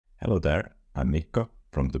Hello there, I'm Mikko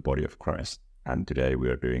from the Body of Christ, and today we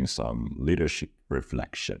are doing some leadership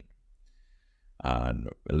reflection. And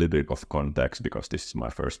a little bit of context, because this is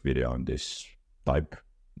my first video on this type.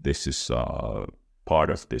 This is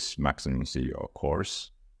part of this Maximum CEO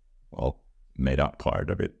course, well, made up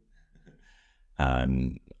part of it.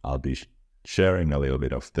 And I'll be sharing a little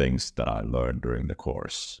bit of things that I learned during the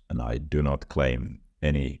course, and I do not claim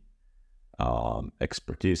any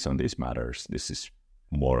expertise on these matters. This is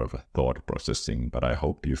more of a thought processing, but I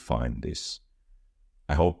hope you find this.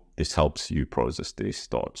 I hope this helps you process these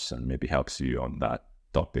thoughts and maybe helps you on that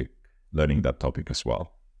topic, learning that topic as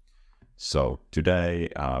well. So today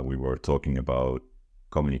we were talking about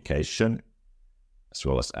communication as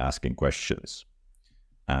well as asking questions,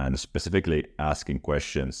 and specifically asking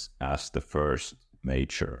questions as the first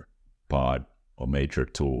major part or major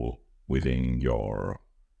tool within your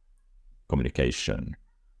communication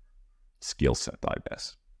skill set, I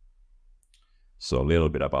guess. So a little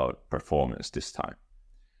bit about performance this time.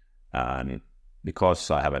 And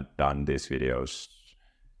because I haven't done these videos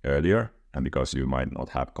earlier, and because you might not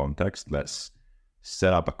have context, let's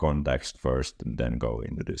set up a context first and then go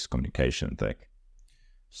into this communication thing.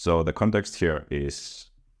 So the context here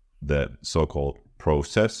is the so-called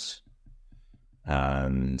process,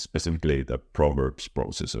 and specifically the Proverbs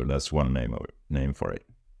processor. That's one name for it.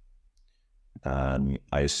 And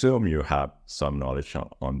I assume you have some knowledge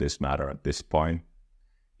on this matter at this point,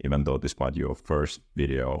 even though this might be your first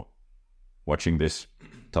video watching this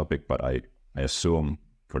topic, but I assume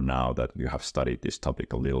for now that you have studied this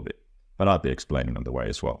topic a little bit, but I'll be explaining on the way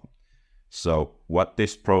as well. So what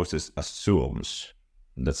this process assumes,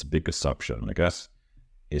 and that's a big assumption, I guess,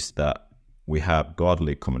 is that we have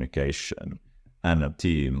godly communication and a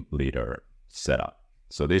team leader setup.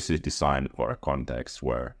 So this is designed for a context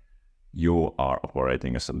where you are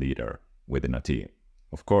operating as a leader within a team.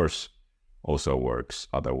 Of course, also works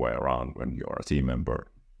other way around when you're a team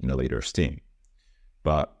member in a leader's team.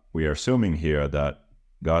 But we are assuming here that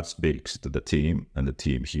God speaks to the team and the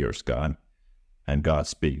team hears God, and God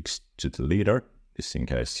speaks to the leader, just in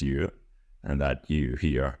case you, and that you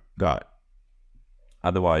hear God.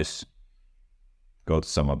 Otherwise, go to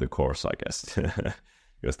some other course, I guess,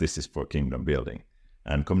 because this is for kingdom building.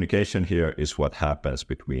 And communication here is what happens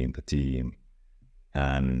between the team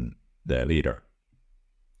and the leader,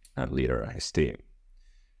 and leader and his team.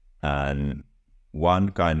 And one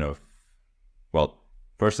kind of, well,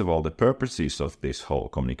 first of all, the purposes of this whole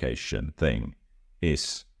communication thing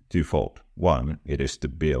is twofold. One, it is to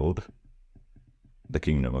build the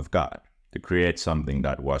kingdom of God, to create something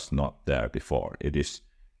that was not there before. It is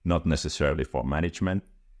not necessarily for management.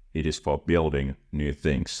 It is for building new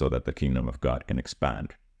things so that the kingdom of God can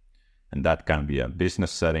expand. And that can be a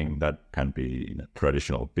business setting, that can be in a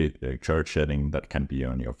traditional church setting, that can be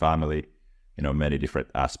on your family, many different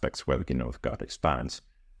aspects where the kingdom of God expands.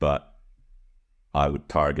 But I would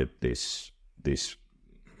target this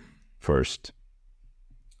first.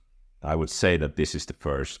 I would say that this is the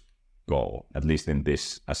first goal, at least in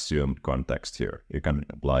this assumed context here. You can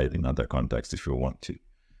apply it in other contexts if you want to.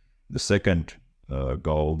 The second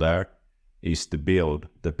goal there is to build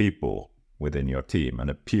the people within your team and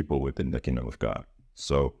the people within the kingdom of God.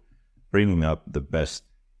 So bringing up the best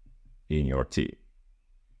in your team.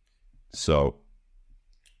 So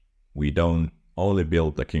we don't only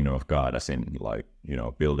build the kingdom of God as in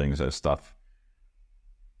buildings and stuff.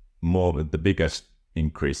 More, the biggest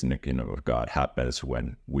increase in the kingdom of God happens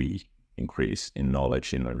when we increase in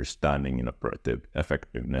knowledge, in understanding, in operative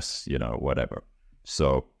effectiveness, whatever.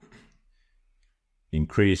 So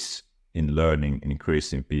increase in learning,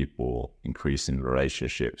 increase in people, increase in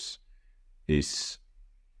relationships is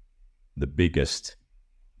the biggest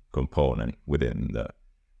component within the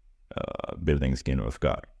building the kingdom of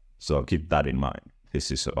God. So keep that in mind.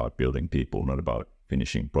 This is about building people, not about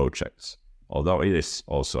finishing projects. Although it is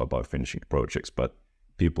also about finishing projects, but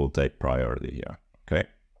people take priority here, okay?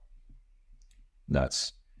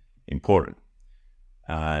 That's important.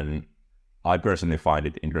 And I personally find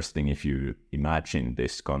it interesting if you imagine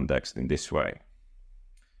this context in this way.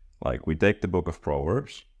 Like we take the book of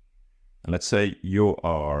Proverbs, and let's say you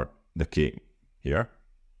are the king here,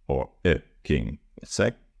 or a king, let's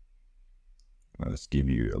say. Let's give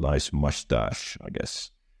you a nice mustache, I guess.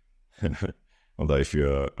 Although if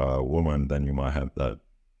you're a woman, then you might have that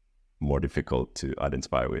more difficult to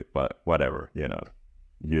identify with, but whatever,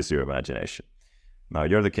 use your imagination. Now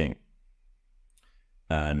you're the king.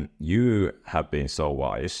 And you have been so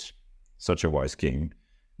wise, such a wise king,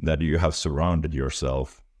 that you have surrounded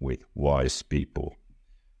yourself with wise people.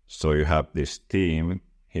 So you have this team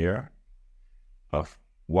here of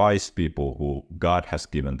wise people who God has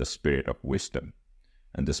given the spirit of wisdom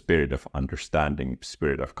and the spirit of understanding,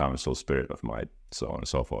 spirit of counsel, spirit of might, so on and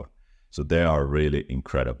so forth. So they are really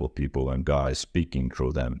incredible people, and God is speaking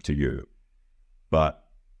through them to you, but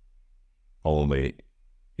only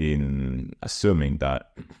in assuming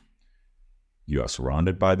that you are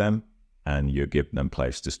surrounded by them and you give them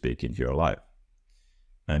place to speak into your life.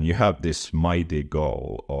 And you have this mighty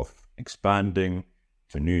goal of expanding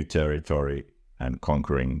to new territory and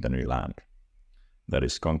conquering the new land. That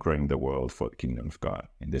is conquering the world for the kingdom of God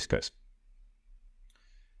in this case.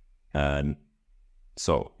 And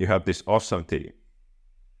so you have this awesome team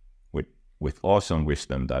with awesome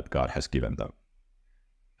wisdom that God has given them.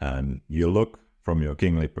 And you look from your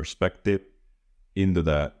kingly perspective into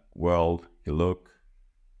the world, you look,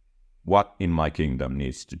 what in my kingdom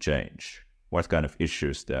needs to change? What kind of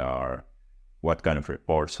issues there are? What kind of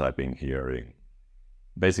reports I've been hearing?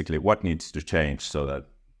 Basically, what needs to change so that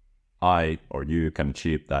I or you can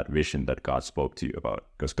achieve that vision that God spoke to you about?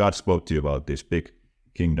 Because God spoke to you about this big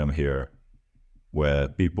kingdom here where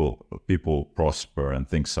people prosper and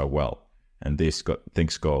things are well. And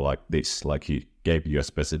things go like this, like he gave you a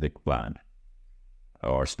specific plan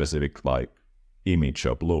or specific like image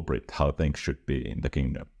or blueprint how things should be in the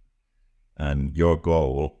kingdom. And your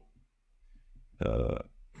goal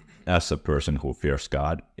as a person who fears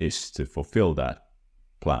God is to fulfill that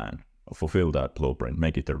plan, or fulfill that blueprint,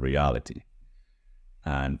 make it a reality.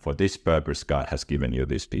 And for this purpose, God has given you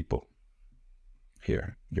these people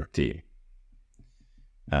here, your team.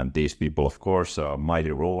 And these people, of course, are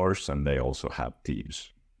mighty rulers, and they also have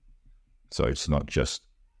teams. So it's not just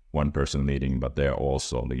one person leading, but they're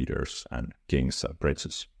also leaders and kings and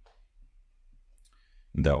princes.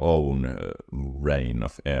 Their own reign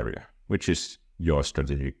of area, which is your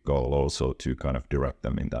strategic goal also to kind of direct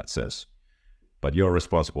them in that sense. But you're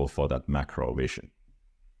responsible for that macro vision.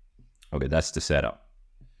 Okay, that's the setup.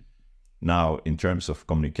 Now, in terms of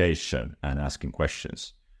communication and asking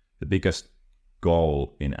questions, the biggest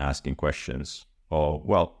goal in asking questions, or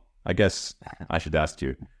well, I guess I should ask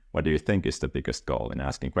you, what do you think is the biggest goal in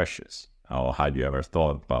asking questions? Or have you ever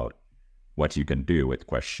thought about what you can do with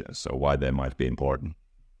questions or why they might be important?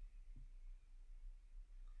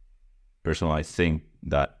 Personally, I think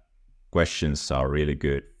that questions are really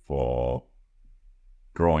good for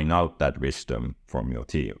drawing out that wisdom from your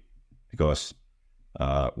team, because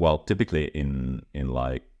well, typically in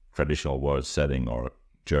like traditional world setting or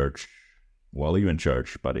church, well, even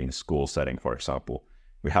church, but in school setting, for example,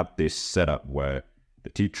 we have this setup where the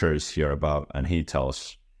teacher is here about and he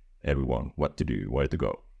tells everyone what to do, where to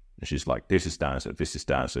go. And she's like, this is the answer, this is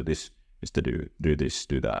the answer, this is to do this,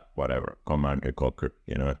 do that, whatever, command and conquer,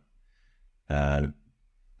 you know. And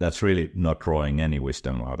that's really not drawing any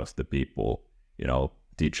wisdom out of the people. You know,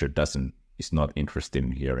 teacher is not interested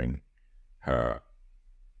in hearing her,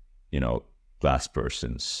 you know, class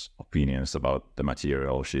person's opinions about the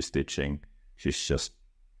material she's teaching. She's just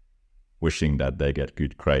wishing that they get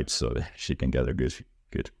good grades so that she can get a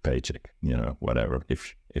good paycheck, you know, whatever,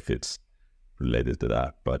 if it's related to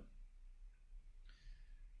that.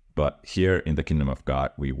 But here in the kingdom of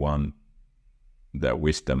God, we want the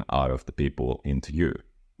wisdom out of the people into you.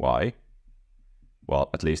 Why? Well,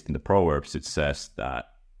 at least in the Proverbs, it says that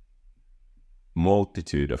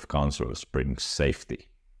multitude of counselors brings safety.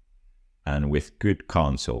 And with good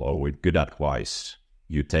counsel or with good advice,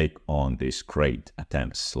 you take on these great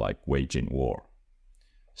attempts like waging war.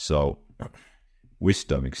 So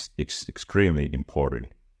wisdom is extremely important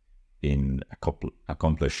in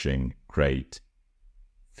accomplishing great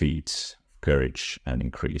feats, courage, and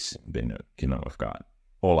increase in the kingdom of God,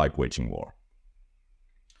 or like waging war.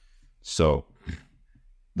 So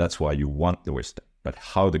that's why you want the wisdom. But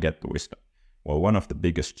how to get the wisdom? Well, one of the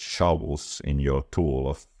biggest shovels in your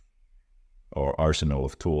tool or arsenal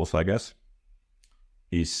of tools, I guess,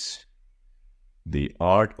 is the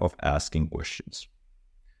art of asking questions.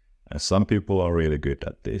 And some people are really good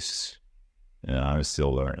at this, and I'm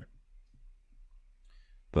still learning.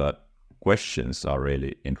 But questions are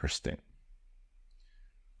really interesting.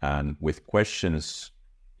 And with questions,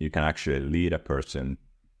 you can actually lead a person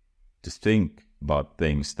to think about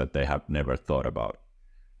things that they have never thought about,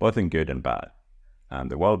 both in good and bad. And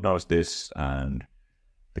the world knows this, and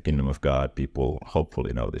the kingdom of God people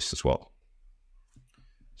hopefully know this as well.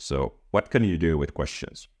 So what can you do with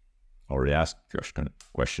questions? I already asked your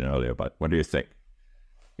question earlier, but what do you think?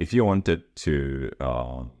 If you wanted to,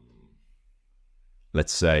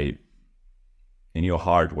 let's say, in your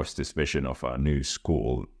heart was this vision of a new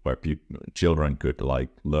school where children could like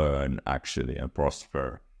learn actually and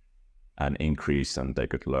prosper and increase, and they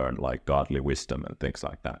could learn like godly wisdom and things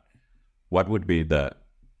like that. What would be the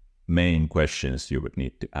main questions you would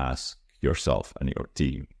need to ask yourself and your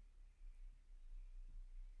team?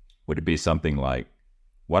 Would it be something like,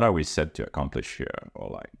 what are we set to accomplish here? Or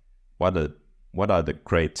like, what are the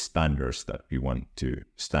great standards that we want to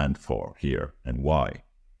stand for here, and why?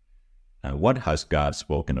 And what has God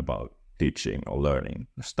spoken about teaching or learning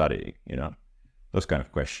or studying, those kind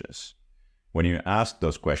of questions. When you ask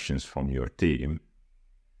those questions from your team,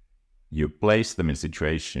 you place them in a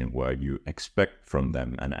situation where you expect from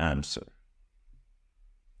them an answer.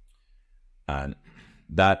 And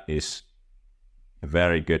that is a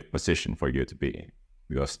very good position for you to be in,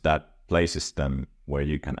 because that places them where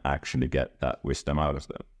you can actually get that wisdom out of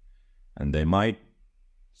them. And they might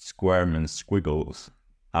squirm and squiggles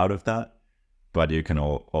out of that, but you can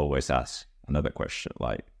always ask another question.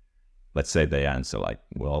 Like, let's say they answer like,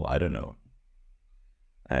 well, I don't know.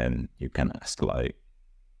 And you can ask like,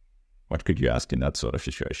 what could you ask in that sort of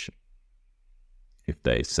situation? If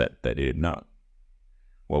they said they didn't know.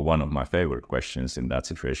 Well, one of my favorite questions in that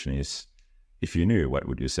situation is, if you knew, what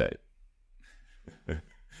would you say?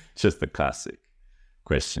 Just a classic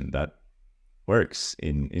question that works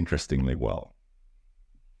interestingly well.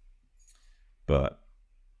 But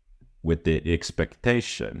with the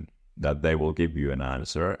expectation that they will give you an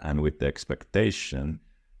answer, and with the expectation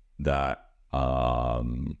that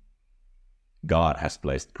God has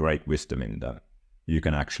placed great wisdom in them, you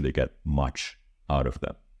can actually get much out of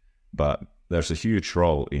them. But there's a huge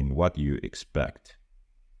role in what you expect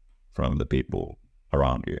from the people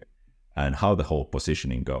around you and how the whole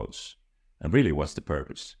positioning goes. And really, what's the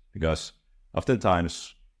purpose? Because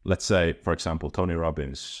oftentimes, let's say, for example, Tony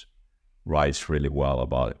Robbins writes really well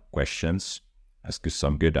about questions, has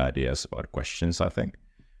some good ideas about questions, I think.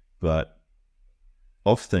 But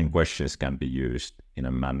often questions can be used in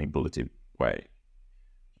a manipulative way.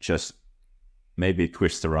 Just maybe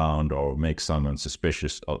twist around or make someone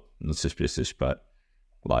suspicious, or not suspicious, but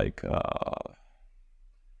like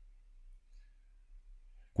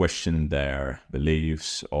question their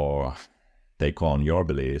beliefs or take on your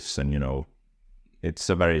beliefs. And, it's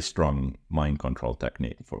a very strong mind control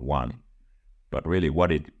technique for one. But really,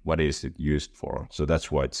 what is it used for? So that's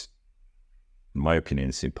why it's, in my opinion,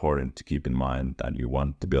 it's important to keep in mind that you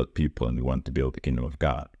want to build people and you want to build the kingdom of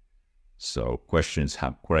God. So questions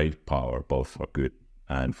have great power, both for good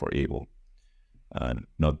and for evil. And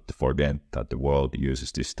not to forget that the world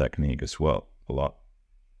uses this technique as well a lot.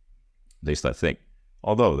 At least I think.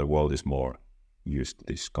 Although the world is more used to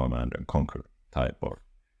this command and conquer type of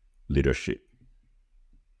leadership.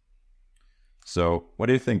 So what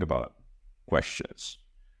do you think about questions?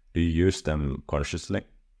 Do you use them consciously?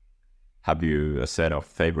 Have you a set of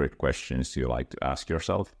favorite questions you like to ask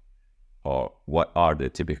yourself? Or what are the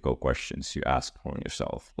typical questions you ask from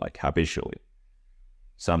yourself, like habitually?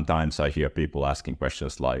 Sometimes I hear people asking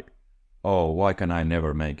questions like, oh, why can I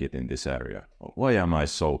never make it in this area? Or, why am I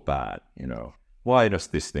so bad? Why does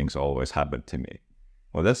these things always happen to me?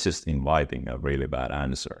 Well, that's just inviting a really bad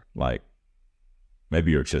answer. Like,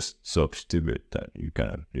 maybe you're just so stupid that you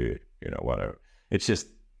cannot do it, whatever. It's just,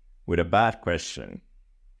 with a bad question,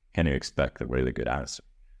 can you expect a really good answer?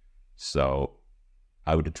 So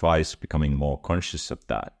I would advise becoming more conscious of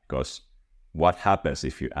that, because what happens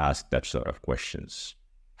if you ask that sort of questions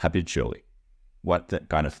habitually? What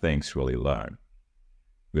kind of things will you learn?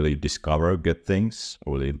 Will you discover good things,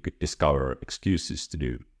 or will you discover excuses to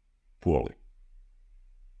do poorly?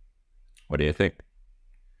 What do you think?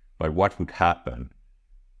 But what would happen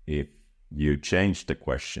if you change the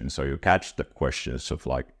questions, or you catch the questions of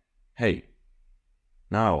like, hey,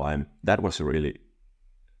 that was a really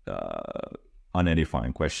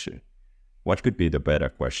unedifying question. What could be the better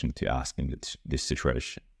question to ask in this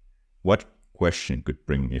situation? What question could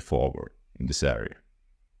bring me forward in this area?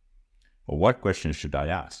 Or what questions should I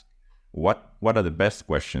ask? What are the best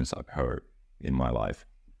questions I've heard in my life?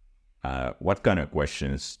 What kind of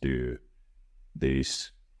questions do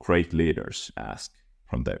these great leaders ask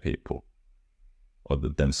from their people, or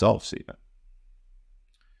themselves even?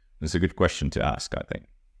 It's a good question to ask, I think.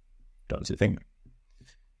 Don't you think?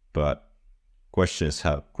 But questions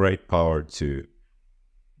have great power to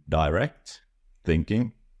direct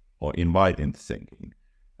thinking or invite into thinking,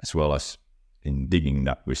 as well as in digging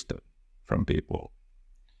that wisdom from people.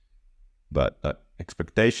 But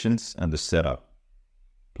expectations and the setup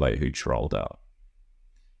play a huge role there.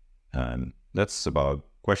 And that's about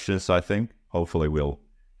questions, I think. Hopefully we'll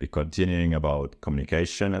be continuing about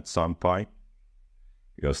communication at some point,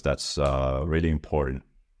 because that's a really important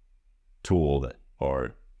tool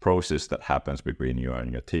or process that happens between you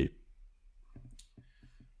and your team.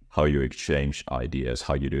 How you exchange ideas,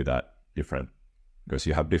 how you do that different, because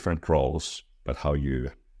you have different roles, but how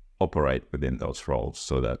you operate within those roles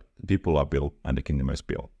so that people are built and the kingdom is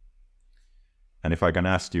built. And if I can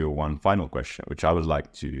ask you one final question, which I would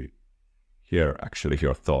like to hear actually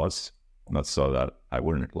your thoughts, not so that I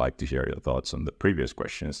wouldn't like to hear your thoughts on the previous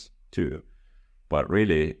questions too, but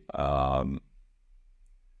really,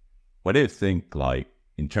 what do you think, like,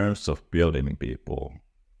 in terms of building people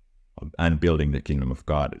and building the kingdom of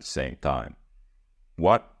God at the same time,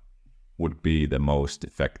 what would be the most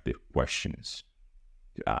effective questions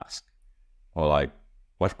to ask? Or like,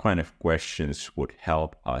 what kind of questions would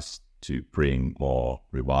help us to bring more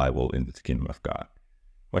revival into the kingdom of God?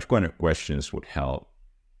 What kind of questions would help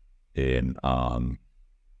in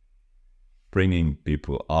bringing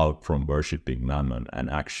people out from worshiping Mammon and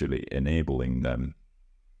actually enabling them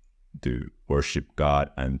to worship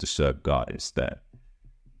God and to serve God instead?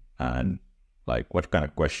 And like, what kind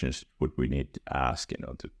of questions would we need to ask,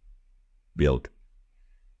 to build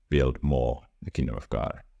more the kingdom of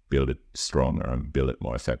God, build it stronger and build it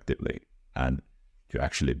more effectively, and to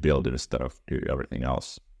actually build it instead of do everything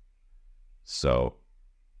else? So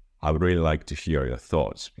I would really like to hear your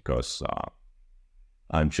thoughts, because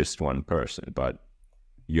I'm just one person, but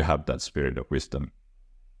you have that spirit of wisdom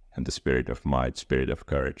and the spirit of might, spirit of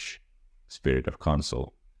courage, spirit of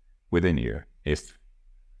counsel within you, if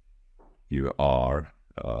you are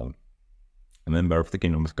a member of the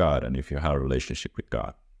kingdom of God, and if you have a relationship with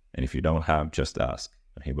God. And if you don't have, just ask,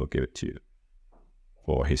 and he will give it to you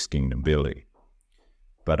for his kingdom building.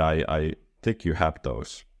 But I think you have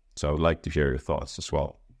those, so I would like to hear your thoughts as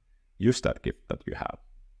well. Use that gift that you have.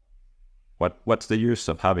 What's the use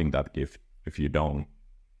of having that gift if you don't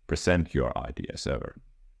present your ideas ever?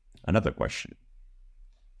 Another question.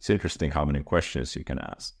 It's interesting how many questions you can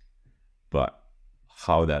ask, but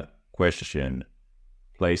how that question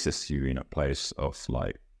places you in a place of,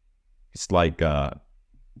 like, it's like a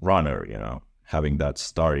runner, having that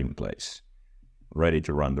starting place, ready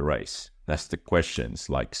to run the race. That's the questions,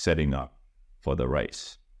 like setting up for the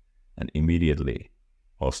race. And immediately,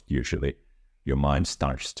 most usually, your mind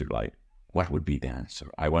starts to, like, what would be the answer?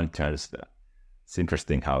 I want to answer that. It's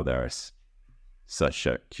interesting how there's such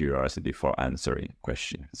a curiosity for answering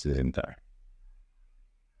questions, isn't there?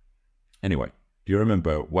 Anyway, do you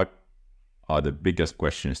remember what are the biggest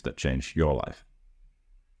questions that changed your life?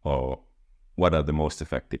 Or what are the most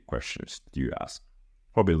effective questions that you ask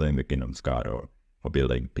for building the kingdom of God or for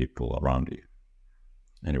building people around you?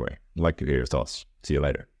 Anyway, I'd like to hear your thoughts. See you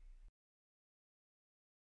later.